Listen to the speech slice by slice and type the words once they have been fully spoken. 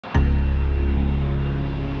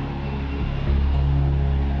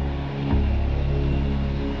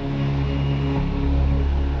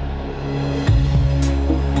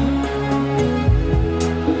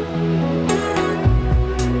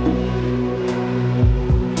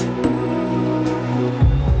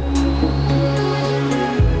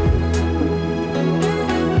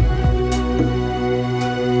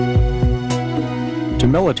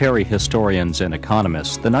military historians and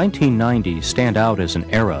economists, the 1990s stand out as an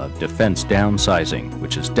era of defense downsizing,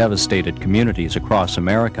 which has devastated communities across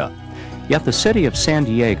America. Yet the city of San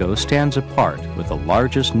Diego stands apart with the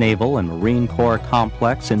largest naval and Marine Corps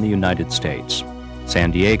complex in the United States.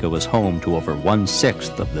 San Diego is home to over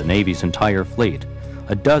 1/6 of the Navy's entire fleet.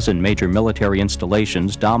 A dozen major military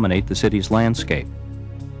installations dominate the city's landscape.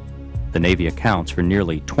 The Navy accounts for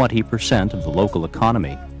nearly 20% of the local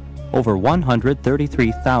economy. Over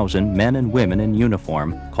 133,000 men and women in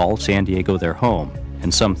uniform call San Diego their home,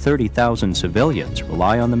 and some 30,000 civilians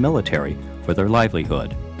rely on the military for their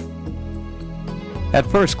livelihood. At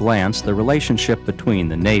first glance, the relationship between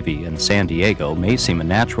the Navy and San Diego may seem a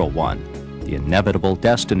natural one, the inevitable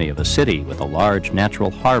destiny of a city with a large natural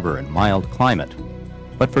harbor and mild climate.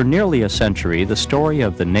 But for nearly a century, the story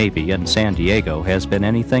of the Navy and San Diego has been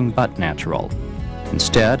anything but natural.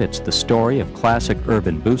 Instead, it's the story of classic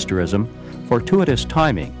urban boosterism, fortuitous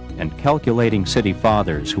timing, and calculating city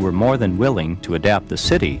fathers who were more than willing to adapt the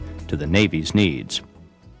city to the Navy's needs.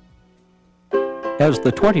 As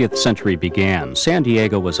the 20th century began, San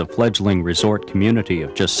Diego was a fledgling resort community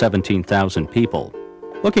of just 17,000 people.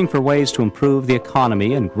 Looking for ways to improve the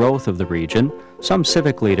economy and growth of the region, some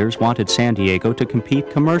civic leaders wanted San Diego to compete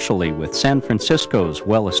commercially with San Francisco's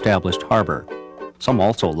well-established harbor. Some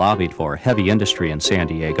also lobbied for heavy industry in San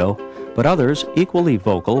Diego, but others, equally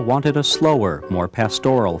vocal, wanted a slower, more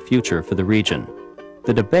pastoral future for the region.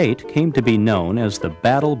 The debate came to be known as the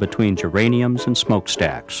battle between geraniums and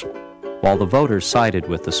smokestacks. While the voters sided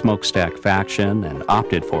with the smokestack faction and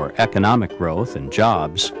opted for economic growth and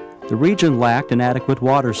jobs, the region lacked an adequate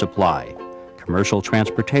water supply, commercial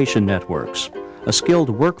transportation networks, a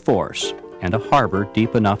skilled workforce, and a harbor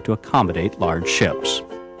deep enough to accommodate large ships.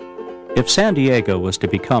 If San Diego was to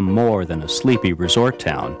become more than a sleepy resort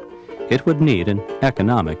town, it would need an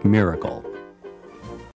economic miracle.